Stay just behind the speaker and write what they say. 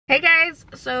Hey guys,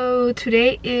 so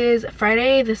today is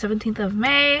Friday the 17th of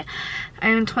May. I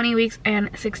am 20 weeks and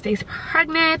 6 days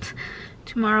pregnant.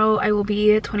 Tomorrow I will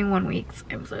be 21 weeks.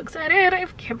 I'm so excited. I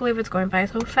can't believe it's going by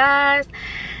so fast.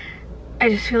 I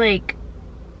just feel like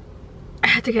I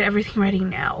have to get everything ready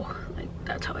now. Like,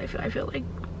 that's how I feel. I feel like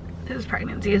this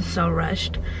pregnancy is so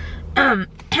rushed. But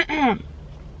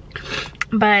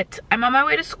I'm on my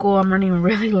way to school. I'm running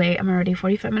really late. I'm already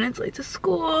 45 minutes late to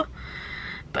school,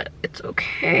 but it's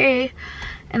okay.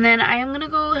 And then I am gonna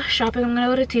go shopping. I'm gonna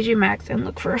go to TJ Maxx and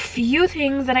look for a few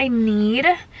things that I need.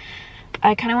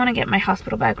 I kind of want to get my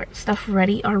hospital bag stuff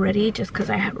ready already, just because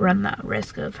I run the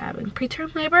risk of having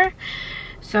preterm labor.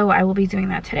 So I will be doing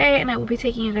that today, and I will be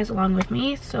taking you guys along with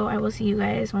me. So I will see you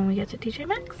guys when we get to TJ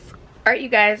Maxx. All right, you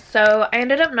guys, so I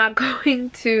ended up not going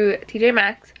to TJ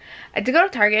Maxx. I did go to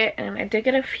Target, and I did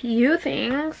get a few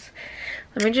things.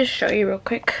 Let me just show you real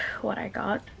quick what I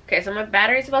got. Okay, so my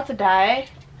battery's about to die.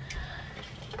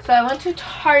 So I went to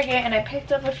Target and I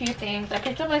picked up a few things. I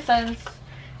picked up my son's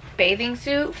bathing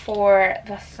suit for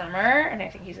the summer, and I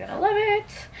think he's gonna love it.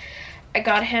 I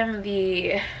got him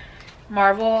the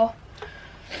Marvel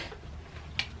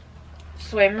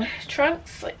swim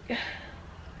trunks, like,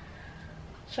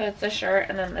 so it's the shirt,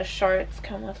 and then the shorts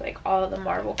come with like all of the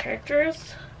Marvel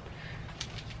characters.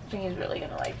 I think he's really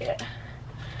gonna like it.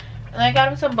 And I got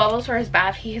him some bubbles for his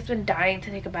bath. He has been dying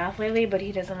to take a bath lately, but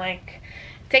he doesn't like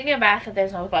taking a bath if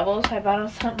there's no bubbles. So I bought him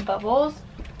some bubbles.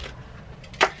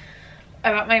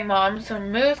 I bought my mom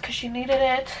some mousse because she needed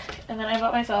it. And then I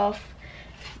bought myself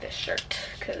this shirt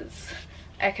because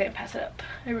I couldn't pass it up.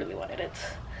 I really wanted it.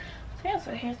 So yeah,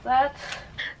 so here's that.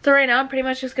 So right now I'm pretty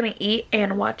much just going to eat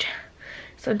and watch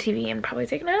some TV and probably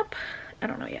take a nap. I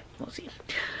don't know yet. We'll see.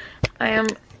 I am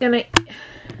going to...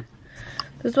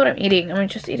 This is what I'm eating. I'm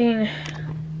just eating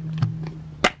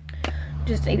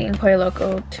pollo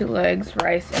loco, 2 legs,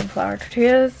 rice, and flour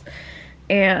tortillas.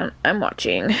 And I'm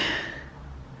watching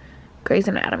Grey's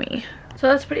Anatomy. So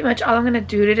that's pretty much all I'm gonna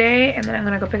do today. And then I'm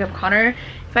gonna go pick up Connor.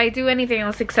 If I do anything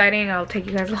else exciting, I'll take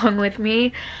you guys along with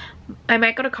me. I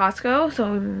might go to Costco,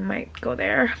 so we might go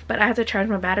there. But I have to charge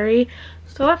my battery.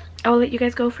 So I will let you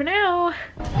guys go for now.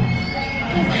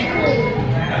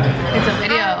 It's a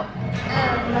video.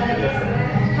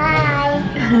 Hi.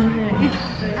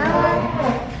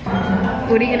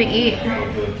 What are you gonna eat?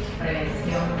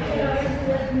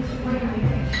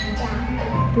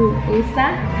 Pupusa?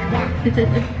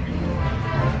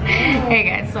 Hey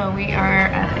guys, so we are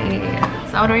at a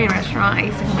Salvadorian restaurant. I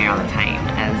used to come here all the time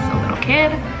as a little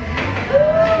kid.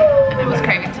 And I was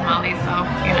craving tamales, so,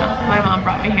 you know, my mom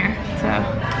brought me here to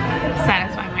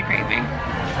satisfy my craving.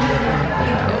 So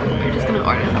we're just gonna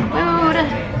order some food and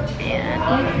eat.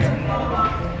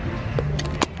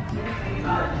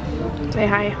 Say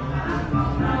hi.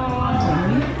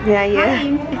 Yeah,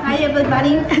 yeah. Hi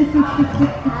everybody.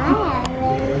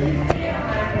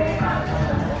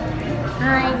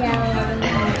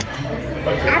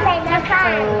 So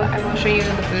I will show you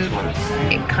the food once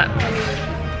it comes.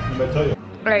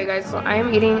 Alright guys, so I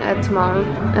am eating a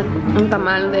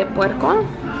tamal de puerco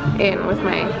and with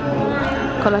my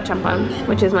cola champagne,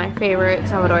 which is my favorite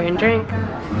Salvadorian drink.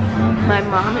 My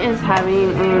mom is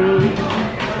having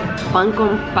pan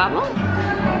con pavo.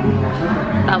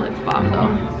 That looks bomb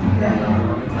though.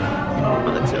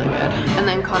 That looks really good. And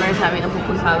then Connor's having a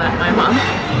pupusa that my mom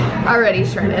already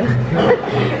shredded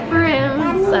for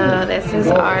him. So this is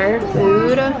our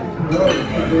food.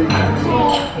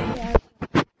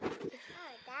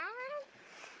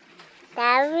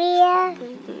 Daria.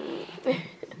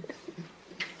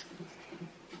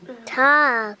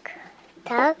 Talk,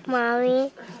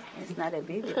 mommy. It's not a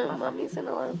video. Mommy's in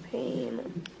a lot of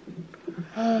pain.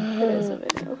 It is a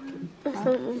video.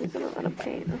 Mommy's in a lot of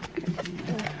pain.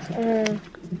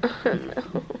 No.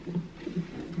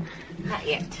 Not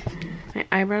yet. My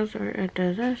eyebrows are a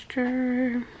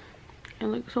disaster. I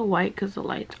look so white because the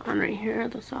light's on right here,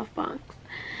 the softbox.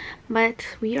 But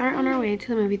we are on our way to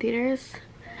the movie theaters.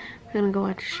 We're gonna go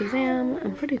watch Shazam.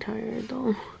 I'm pretty tired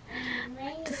though.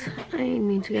 I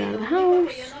need to get out of the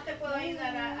house.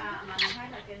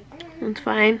 It's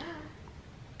fine.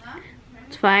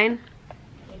 It's fine.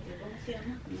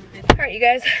 Alright you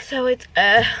guys, so it's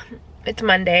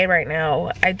Monday right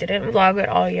now. I didn't vlog at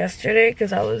all yesterday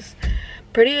because I was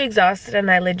pretty exhausted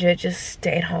and I legit just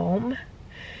stayed home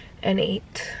and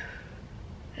ate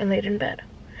and laid in bed.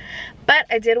 But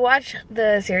I did watch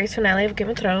the series finale of Game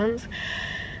of Thrones.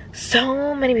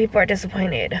 So many people are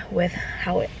disappointed with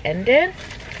how it ended.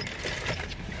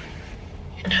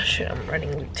 Oh shit, I'm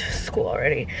running to school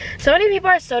already. So many people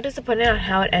are so disappointed on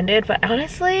how it ended, but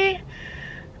honestly,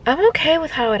 I'm okay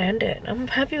with how it ended. I'm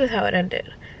happy with how it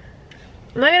ended.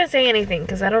 I'm not gonna say anything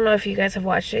because I don't know if you guys have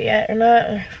watched it yet or not,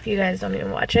 or if you guys don't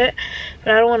even watch it,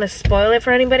 but I don't want to spoil it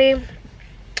for anybody.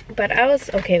 But I was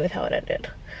okay with how it ended.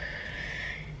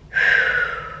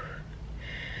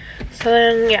 So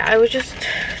then, yeah, I was just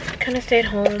kind of stayed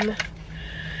home.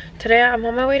 Today I'm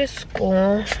on my way to school.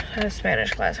 I have a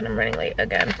Spanish class and I'm running late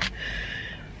again.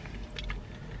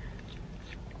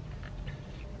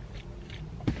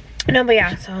 No, but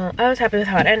yeah, so I was happy with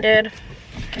how it ended.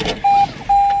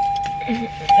 I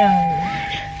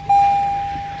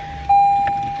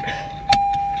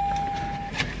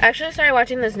actually started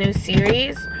watching this new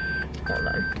series. Hold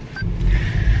on.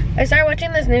 I started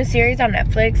watching this new series on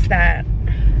Netflix that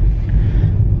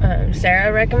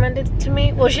Sarah recommended to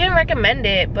me. Well, she didn't recommend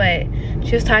it, but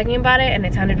she was talking about it and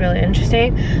it sounded really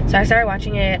interesting. So I started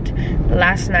watching it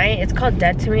last night. It's called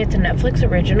Dead to Me. It's a Netflix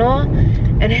original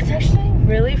and it's actually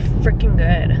really freaking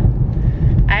good.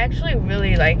 I actually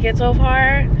really like it so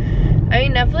far. I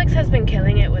mean, Netflix has been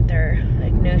killing it with their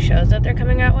like new shows that they're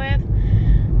coming out with.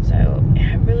 So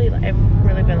yeah, I've really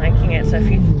been liking it. So if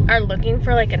you are looking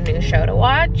for like a new show to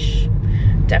watch,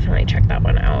 definitely check that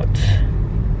one out.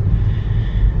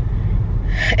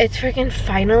 It's freaking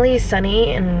finally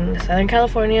sunny in Southern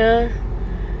California.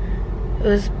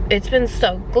 It's been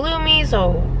so gloomy,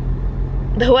 so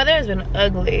the weather has been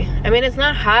ugly. I mean, it's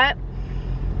not hot,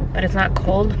 but it's not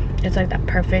cold. It's like that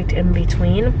perfect in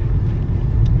between.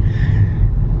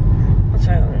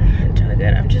 So it's really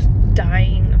good. I'm just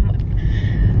dying.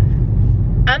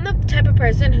 I'm the type of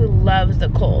person who loves the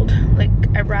cold. Like,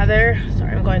 I'd rather,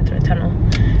 sorry, I'm going through a tunnel,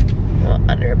 well,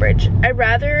 under a bridge. I'd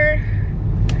rather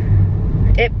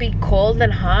it be cold than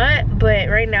hot, but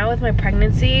right now with my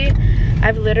pregnancy,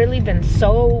 I've literally been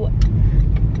so,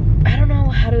 I don't know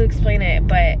how to explain it,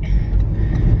 but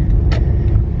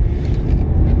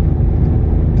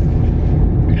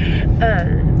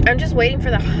I'm just waiting for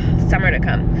the summer to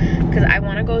come because I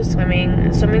want to go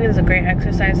swimming. Swimming is a great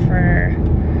exercise for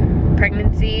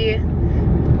pregnancy,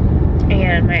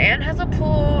 and my aunt has a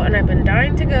pool and I've been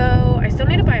dying to go. I still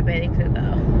need to buy a bathing suit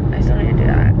though. I still need to do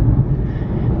that.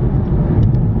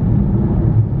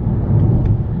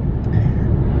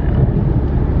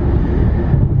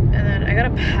 And then I gotta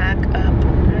pack up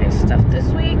my stuff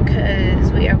this week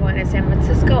because we are going to San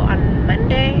Francisco on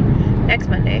Monday, next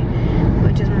Monday,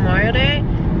 which is Memorial Day.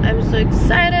 I'm so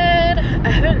excited. I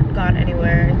haven't gone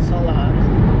anywhere in so long.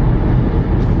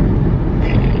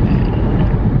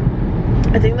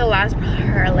 I think the last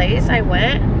place I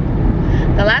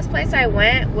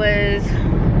went was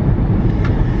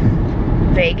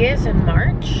Vegas in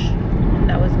March, and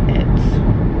that was it.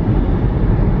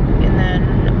 And then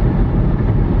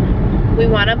we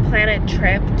want to plan a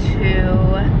trip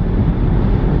to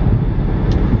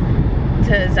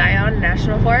Zion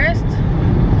National Forest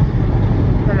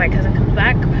when my cousin comes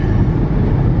back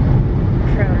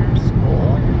from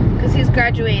school, because he's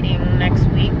graduating next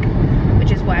week,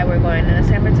 which is why we're going to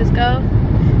San Francisco.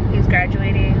 He's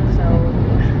graduating, so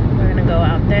we're gonna go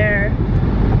out there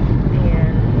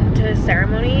and to his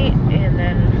ceremony, and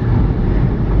then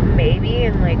maybe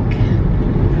in like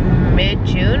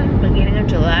mid-June, beginning of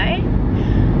July,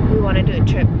 we want to do a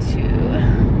trip to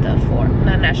the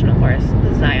National Forest,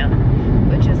 the Zion,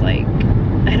 which is like,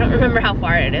 I don't remember how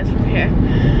far it is from here,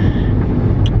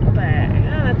 but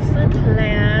yeah, that's the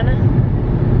plan.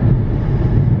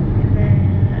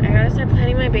 I gotta start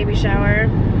planning my baby shower,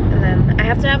 and then I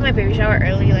have to have my baby shower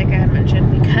early, like I had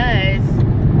mentioned, because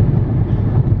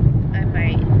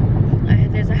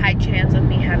there's a high chance of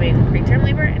me having preterm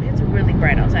labor, and it's really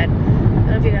bright outside. I don't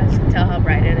know if you guys can tell how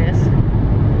bright it is.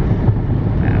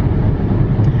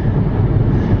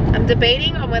 I'm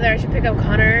debating on whether I should pick up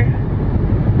Connor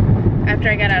after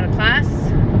I get out of class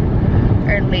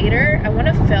or later. I want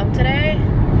to film today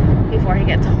before he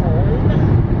gets home.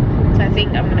 So I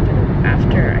think I'm gonna pick him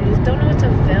after. I just don't know what to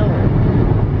film.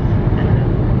 I don't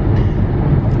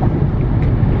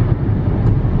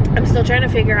know. I'm still trying to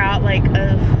figure out like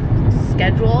a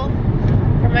schedule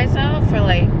for myself for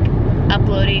like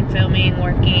uploading, filming,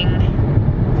 working,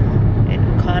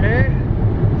 and Connor.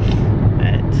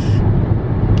 But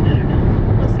I don't know.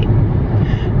 We'll see.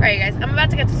 Alright guys, I'm about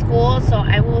to get to school, so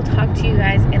I will talk to you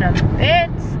guys in a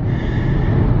bit.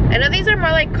 I know these are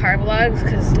more like car vlogs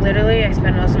because literally I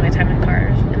spend most of my time in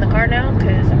the car now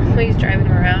because I'm always driving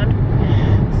around.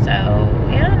 So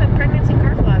yeah, the pregnancy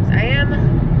car vlogs. I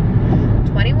am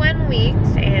 21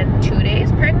 weeks and 2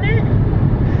 days pregnant.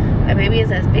 My baby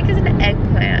is as big as an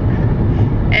eggplant,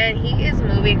 and he is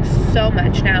moving so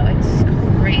much now. It's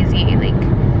crazy. Like,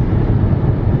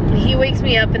 he wakes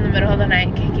me up in the middle of the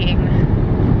night kicking.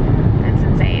 It's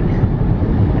insane.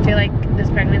 I feel like this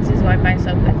pregnancy is going by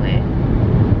so quickly.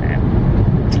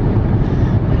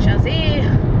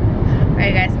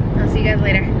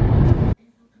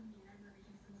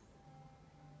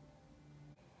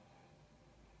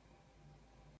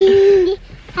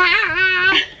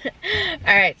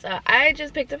 Alright, so I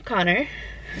just picked up Connor.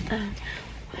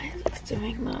 Why is this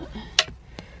doing that?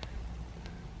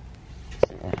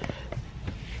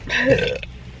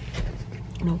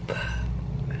 Nope.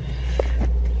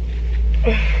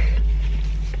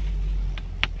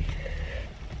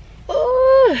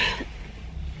 Oh,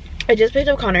 I just picked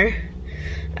up Connor.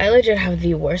 I legit have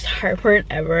the worst heartburn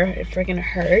ever. It freaking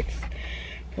hurts.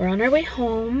 We're on our way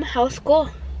home. How's school?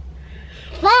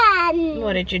 Fun.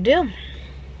 What did you do?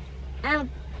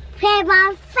 Play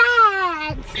my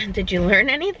friends. Did you learn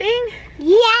anything?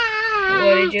 Yeah.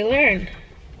 What did you learn?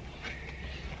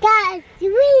 That's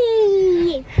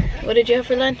sweet. What did you have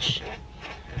for lunch?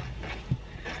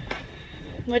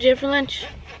 What did you have for lunch?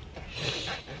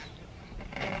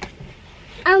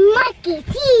 Mac and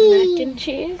cheese. Mac and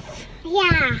cheese?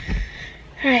 Yeah.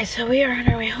 Alright, so we are on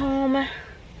our way home.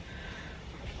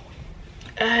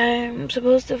 I'm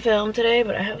supposed to film today,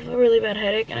 but I have a really bad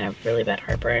headache and I have really bad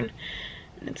heartburn.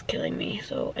 And it's killing me,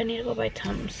 so I need to go buy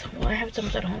Tums. Well, I have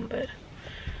Tums at home, but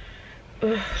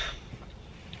ugh,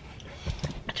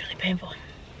 it's really painful.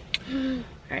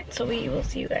 Alright, so we will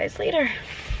see you guys later.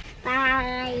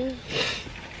 Bye.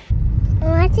 I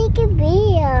want to take a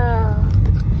video.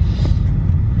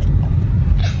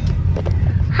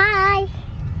 Hi.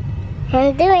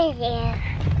 I'm doing here.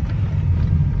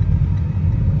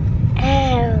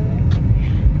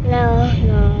 No.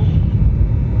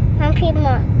 Some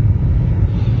people.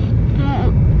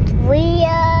 We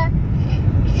are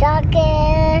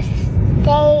soccer,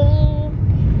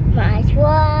 same, my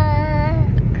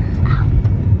work.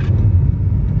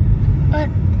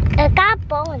 I got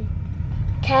bone.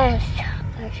 Test.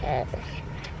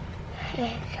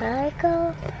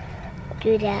 Cycle.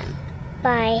 Do that.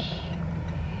 Bye.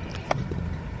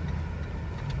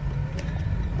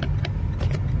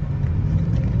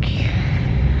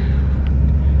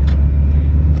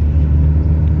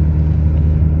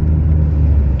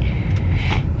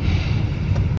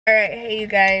 Alright, hey you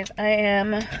guys, I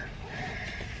am,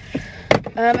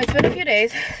 it's been a few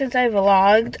days since I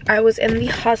vlogged. I was in the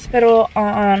hospital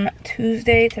on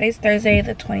Tuesday. Today's Thursday,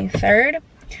 the 23rd.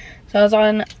 So I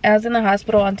was in the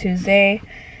hospital on Tuesday,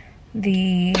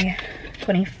 the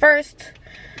 21st.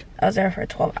 I was there for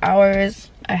 12 hours.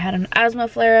 I had an asthma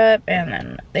flare-up, and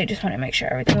then they just wanted to make sure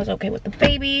everything was okay with the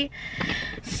baby.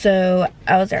 So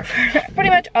I was there for pretty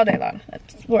much all day long.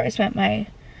 That's where I spent my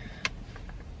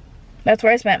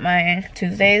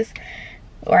Tuesdays.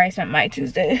 Or I spent my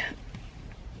Tuesday.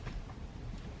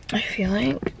 I feel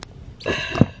like,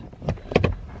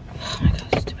 oh my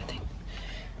god, stupid thing.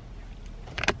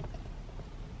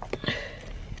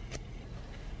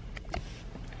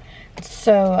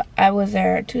 So I was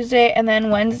there Tuesday, and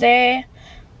then Wednesday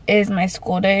is my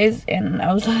school days, and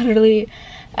I was literally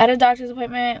at a doctor's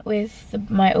appointment with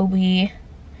my OB in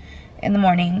the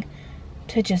morning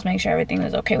to just make sure everything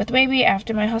was okay with the baby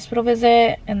after my hospital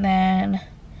visit. And then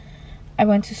I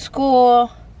went to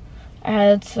school. I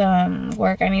had some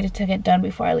work I needed to get done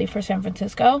before I leave for San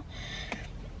Francisco.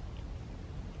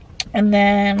 And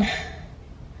then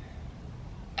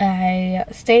I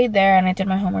stayed there and I did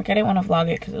my homework. I didn't want to vlog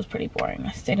it because it was pretty boring.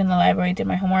 I stayed in the library, did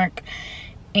my homework,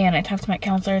 and I talked to my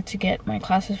counselor to get my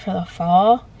classes for the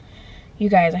fall. You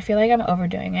guys, I feel like I'm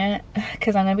overdoing it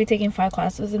because I'm going to be taking 5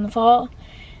 classes in the fall.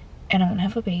 And I'm gonna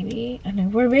have a baby, a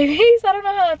newborn baby. So I don't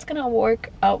know how that's gonna work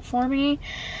out for me.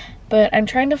 But I'm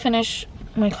trying to finish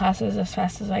my classes as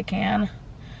fast as I can.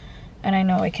 And I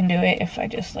know I can do it if I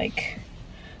just like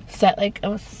set like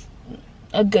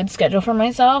a good schedule for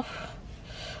myself.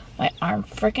 My arm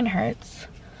freaking hurts.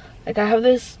 Like I have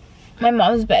this, my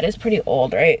mom's bed is pretty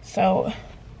old, right? So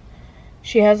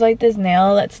she has like this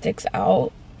nail that sticks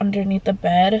out underneath the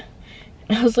bed.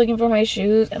 I was looking for my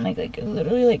shoes and like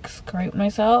literally like scraped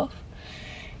myself.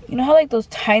 You know how like those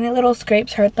tiny little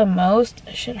scrapes hurt the most?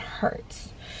 That shit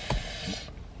hurts.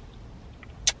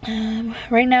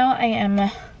 Right now I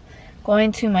am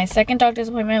going to my second doctor's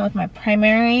appointment with my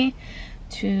primary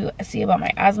to see about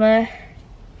my asthma.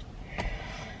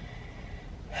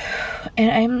 And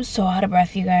I'm so out of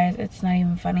breath, you guys. It's not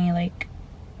even funny. Like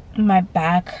my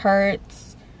back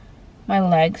hurts, my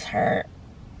legs hurt.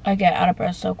 I get out of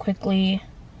breath so quickly.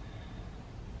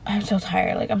 I'm so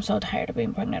tired. Like, I'm so tired of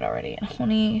being pregnant already. And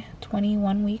only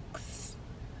 21 weeks.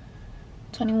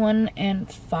 21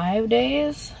 and 5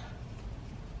 days.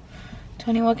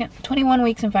 21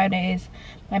 weeks and 5 days.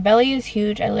 My belly is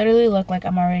huge. I literally look like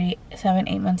I'm already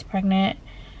 7-8 months pregnant.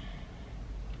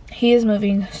 He is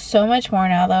moving so much more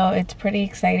now, though. It's pretty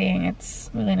exciting. It's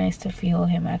really nice to feel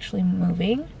him actually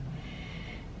moving.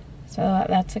 So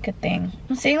that's a good thing.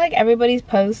 I'm seeing like everybody's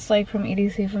posts like from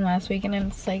EDC from last week, and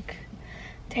it's like,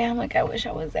 damn, like I wish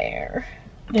I was there.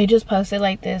 they just posted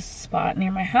like this spot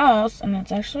near my house, and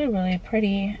it's actually really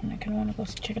pretty, and I kind of want to go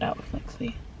check it out. Let's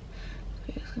see.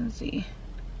 You guys can see.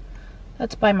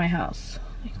 That's by my house.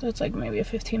 That's like maybe a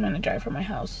 15-minute drive from my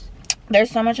house. There's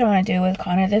so much I want to do with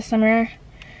Connor this summer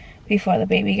before the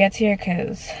baby gets here,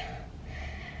 because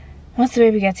once the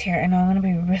baby gets here, I know I'm going to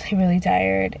be really, really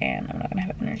tired, and I'm not going to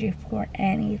have energy for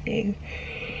anything.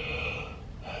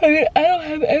 I mean, I don't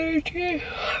have energy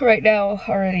right now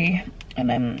already,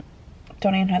 and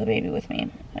don't even have the baby with me.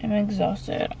 I'm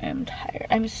exhausted. I'm tired.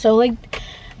 I'm so like,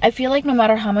 I feel like no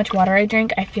matter how much water I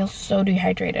drink, I feel so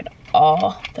dehydrated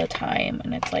all the time,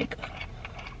 and it's like,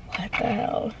 what the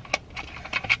hell?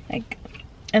 Like,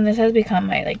 and this has become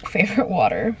my like favorite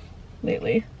water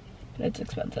lately, but it's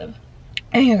expensive.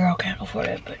 And your girl can't afford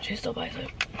it, but she still buys it.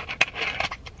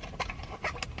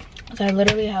 So I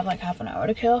literally have like half an hour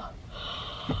to kill.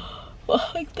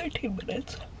 Well, like 13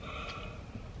 minutes.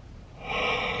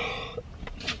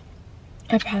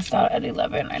 I passed out at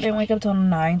 11. I didn't wake up till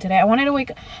 9 today. I want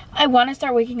to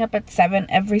start waking up at 7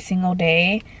 every single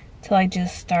day till I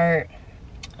just start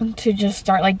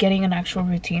like getting an actual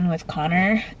routine with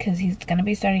Connor, because he's gonna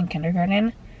be starting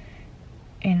kindergarten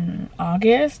in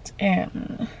August,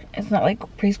 and it's not like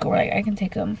preschool where like I can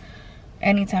take him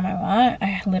anytime I want.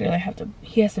 I literally have to,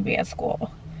 he has to be at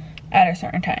school at a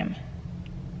certain time.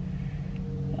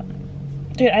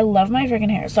 Dude, I love my freaking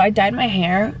hair. So I dyed my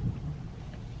hair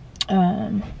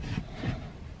when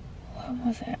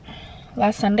was it?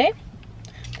 Last Sunday?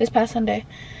 This past Sunday.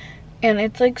 And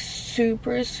it's like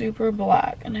super, super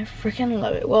black, and I freaking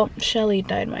love it. Well, Shelly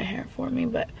dyed my hair for me,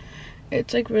 but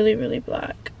it's like really, really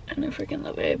black, and I freaking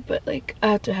love it. But like, I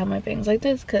have to have my bangs like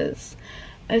this because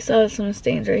I still have some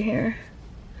stains right here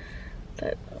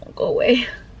that won't go away.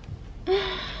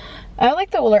 I have like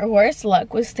the worst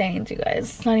luck with stains, you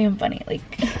guys. It's not even funny. Like,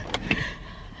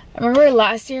 I remember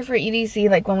last year for EDC,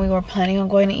 like when we were planning on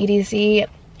going to EDC,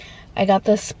 I got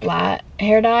the Splat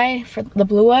hair dye for the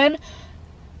blue one.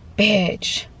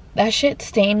 Bitch, that shit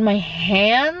stained my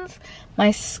hands,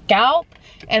 my scalp,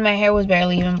 and my hair was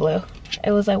barely even blue.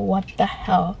 It was like, what the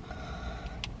hell?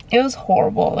 It was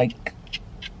horrible. Like,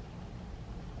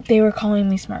 they were calling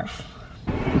me Smurf.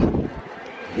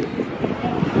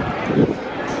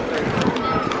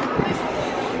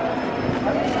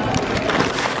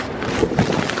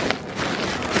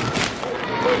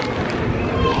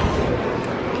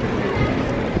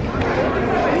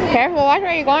 Careful, watch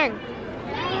where you're going.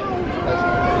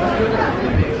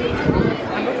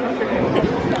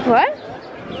 What?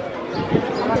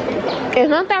 It's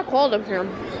not that cold up here.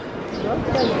 Come on,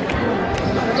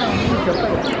 come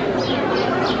on.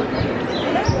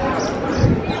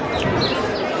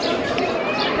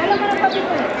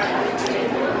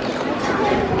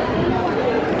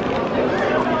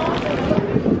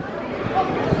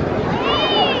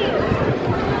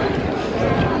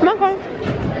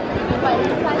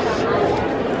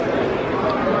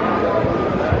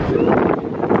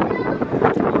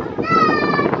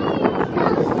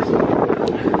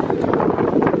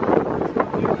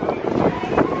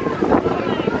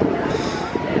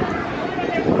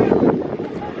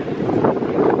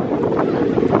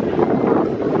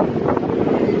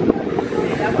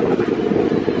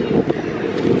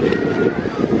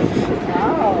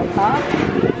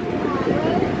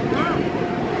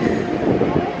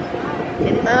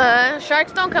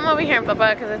 Sharks don't come over here,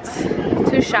 Papa, because it's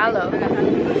too shallow.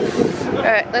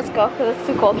 Alright, let's go, because it's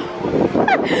too cold.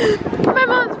 My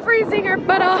mom's freezing her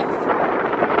butt off.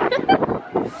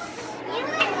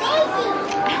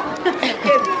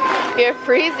 You're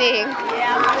freezing.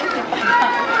 Yeah, I'm freezing.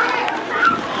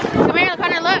 Come here,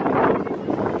 Connor, look.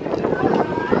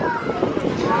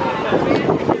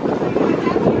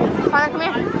 Connor, come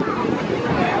here.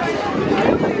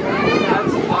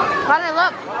 Connor,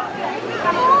 look.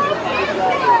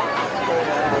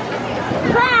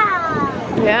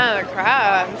 Crabs. Yeah, they're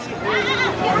crabs.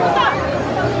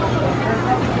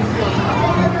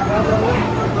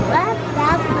 What's that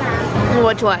crab?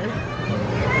 Which one?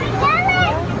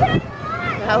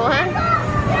 That one?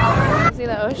 See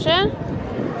the ocean?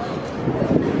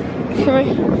 Come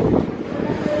here.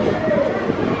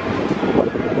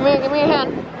 Come here, give me your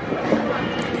hand.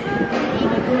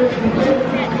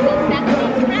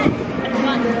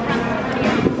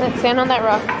 Let's stand on that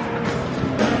rock.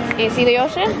 Can you see the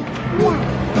ocean?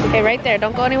 Yeah. Okay, right there.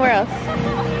 Don't go anywhere else.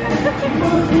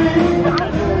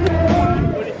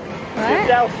 What?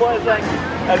 That was like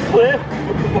a cliff.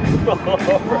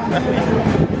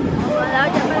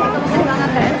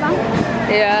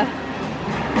 Yeah.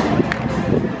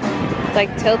 It's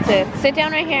like tilted. Sit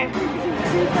down right here.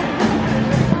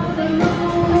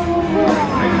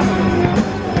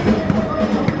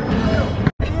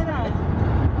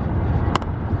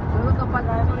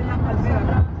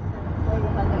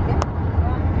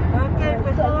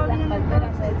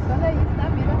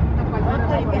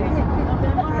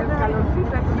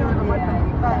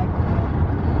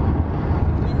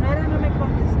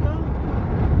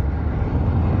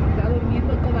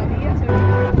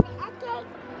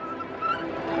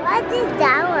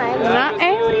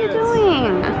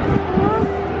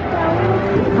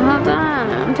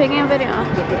 video.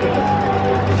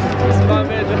 It's my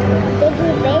video.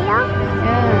 Yeah.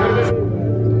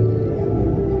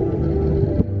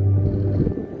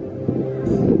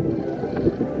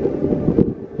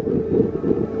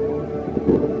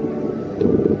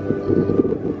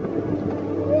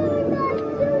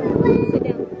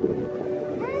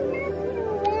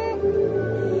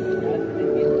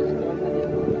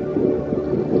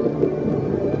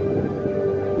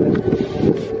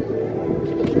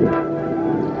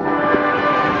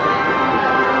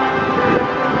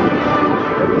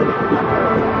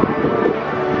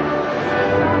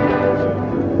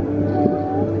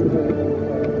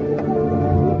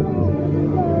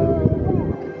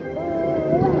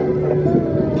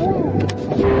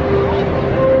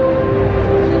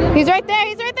 He's right there,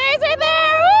 he's right there, he's right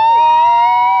there!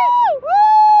 Woo!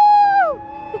 Woo!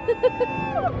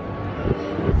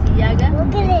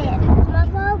 Look at it. My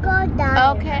phone goes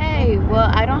down. Okay, well,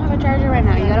 I don't have a charger right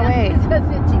now. You gotta wait.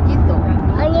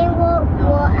 I need more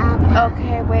up.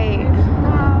 Okay, wait.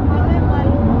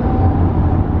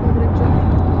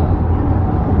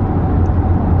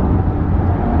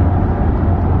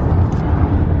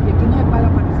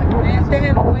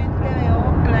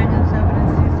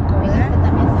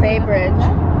 Bay Bridge.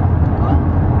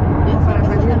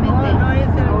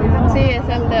 Sí, es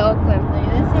el de Oakland.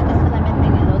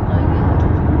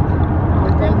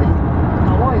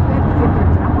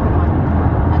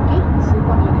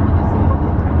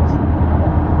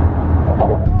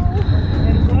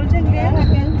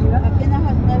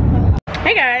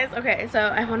 Hey guys, okay, so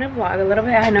I want to vlog a little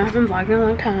bit. I know I haven't vlogged in a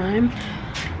long time,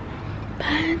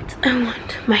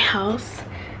 but my house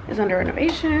is under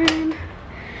renovation.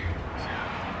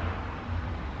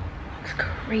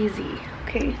 Crazy.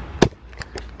 Okay,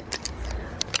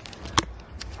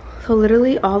 so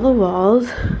literally all the walls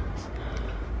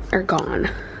are gone.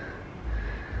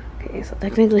 Okay, so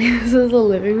technically this is the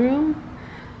living room.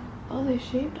 Oh, they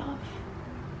shaved off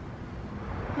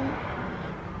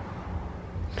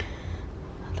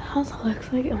what the house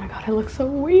looks like. Oh my god, it looks so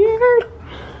weird.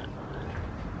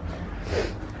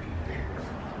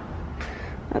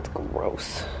 That's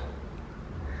gross.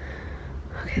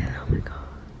 Okay, oh my god.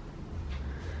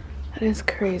 That is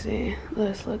crazy.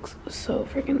 This looks so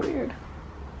freaking weird.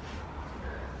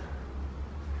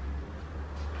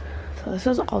 So this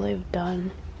is all they've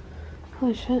done.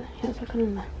 Holy shit. Yeah, look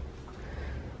in there.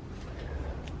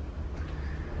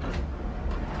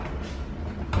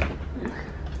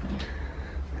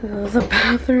 This is a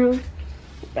bathroom.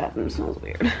 The bathroom smells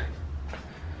weird.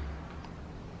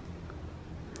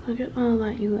 Look at all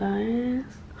that, you guys.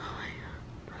 Oh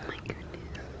my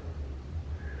goodness.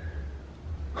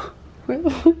 Where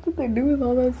the fuck did they do with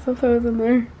all that stuff that was in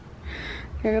there?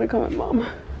 Okay, I gotta call my mom.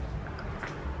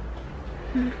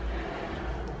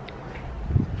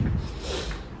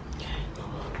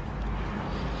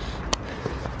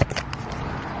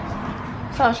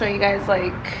 So I'll show you guys,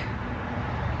 like,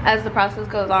 as the process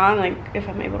goes on, like if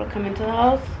I'm able to come into the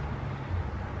house.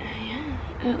 Yeah,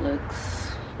 it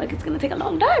looks like it's gonna take a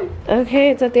long time.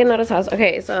 Okay, it's at the Anota's house.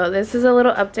 Okay, so this is a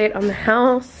little update on the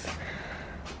house.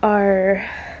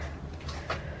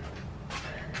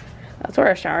 That's where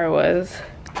our shower was.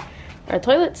 Our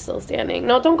toilet's still standing.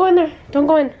 No, don't go in there. Don't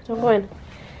go in. Don't go in.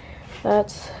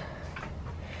 This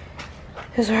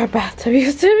is where our bathtub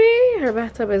used to be. Our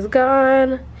bathtub is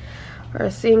gone. Our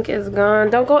sink is gone.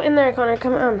 Don't go in there, Connor.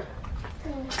 Come on.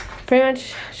 Pretty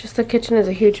much just the kitchen is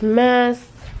a huge mess.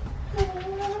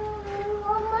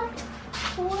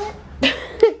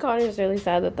 Connor's really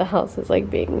sad that the house is like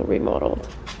being remodeled.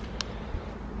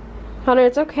 Connor,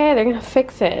 it's okay. They're gonna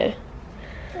fix it.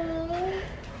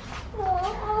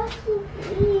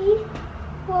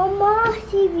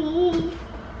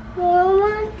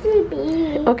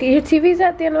 Okay, your TV's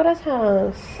at the Anota's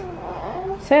house.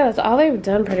 So yeah, that's all they've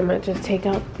done pretty much is take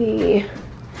out the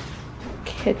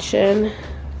kitchen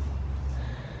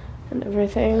and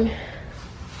everything.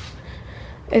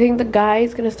 I think the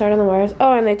guy's gonna start on the wires.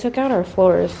 Oh, and they took out our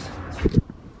floors. So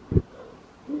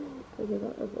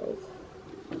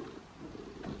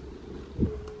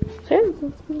yeah,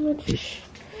 that's pretty much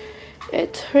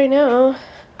it right now.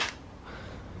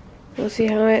 We'll see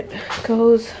how it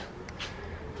goes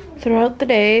throughout the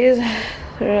days,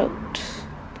 throughout the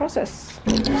process.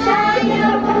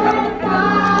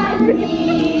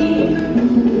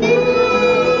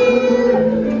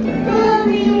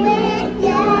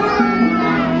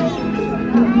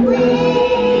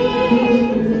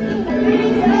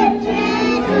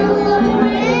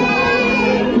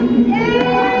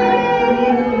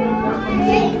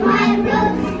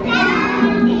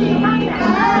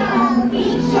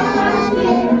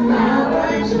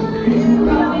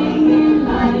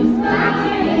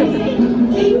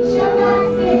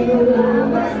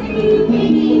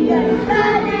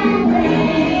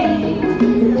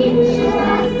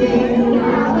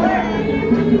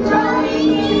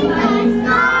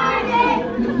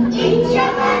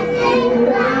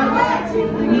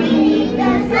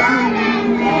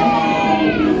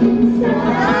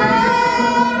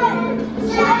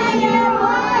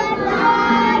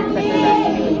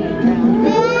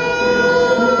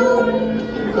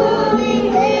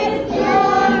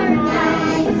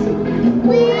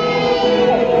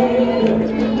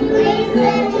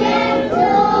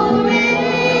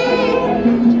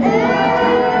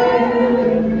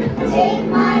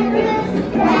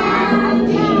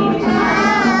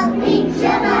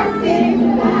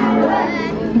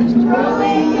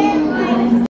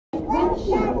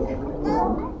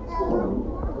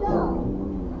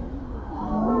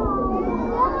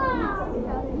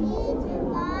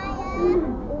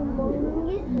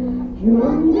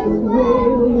 Humongous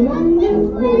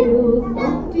whale,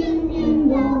 floating in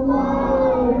the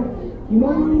water.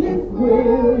 Humongous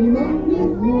whale,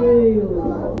 humongous whale.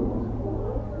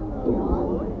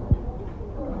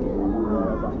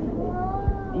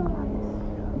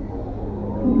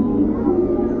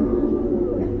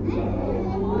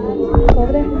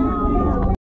 Over there.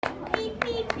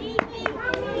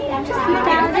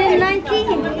 2019.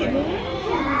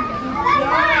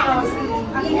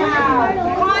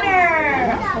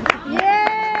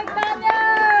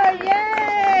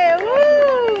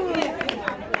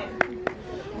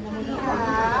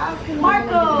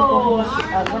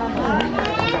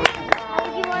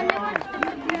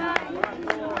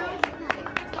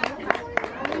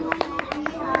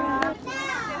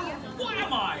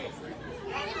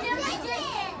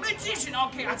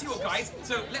 Okay, I tell you what, guys.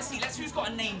 So let's see. Who's got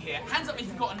a name here? Hands up if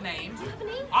you've got a name.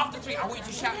 After 3, I want you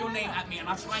to shout your name at me, and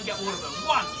I'll try and get all of them.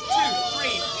 1, 2, 3.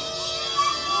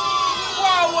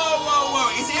 Whoa, whoa, whoa,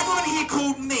 whoa! Is everyone here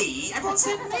called me? Everyone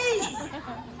said me.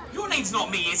 Your name's not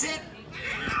me, is it?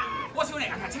 What's your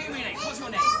name? I can tell you your name. What's your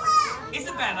name?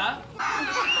 Isabella. Yeah.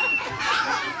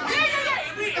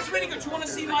 It's really good. Do you want to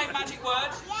see my magic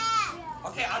word? Yeah.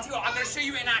 Okay, I'll tell you what. I'm going to show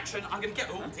you it in action. I'm going to get.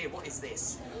 Oh dear, what is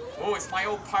this? Oh, it's my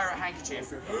old pirate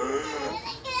handkerchief. There we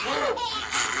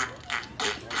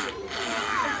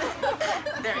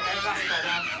go, that's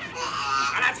better.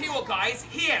 And I tell you what, guys,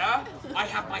 here I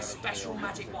have my special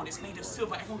magic wand. It's made of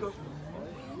silver. Everyone go.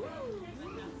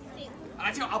 And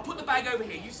I tell you what, I'll put the bag over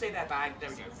here. You stay there, bag.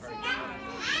 There we go. Very good.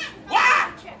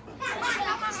 What?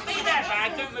 Stay there,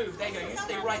 bag. Don't move. There you go. You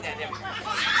stay right there. There we go.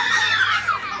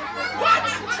 What?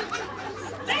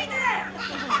 Stay there.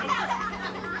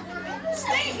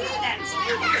 Stay here then,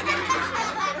 stay here. There we go.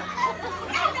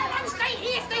 No, stay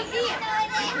here, stay here.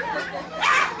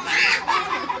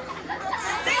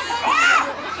 Stay here.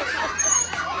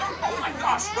 Oh my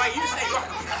gosh, right, you stay right.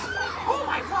 Oh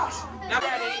my gosh. Now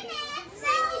ready?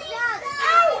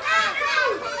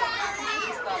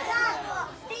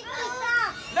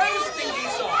 No stinky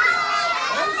socks.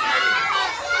 No stinky.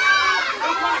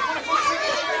 Oh, come on.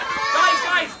 Guys.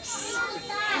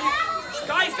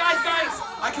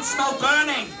 I can smell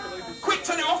burning. Quick,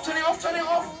 turn it off.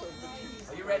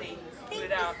 Are you ready? Put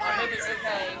it out. I hope it's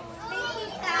okay.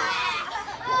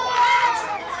 What?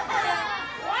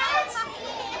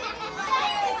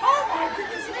 Oh my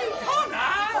goodness me,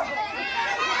 Connor!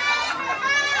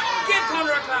 Give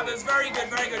Connor a clap. That's very good.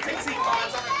 Take a seat,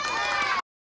 Connor.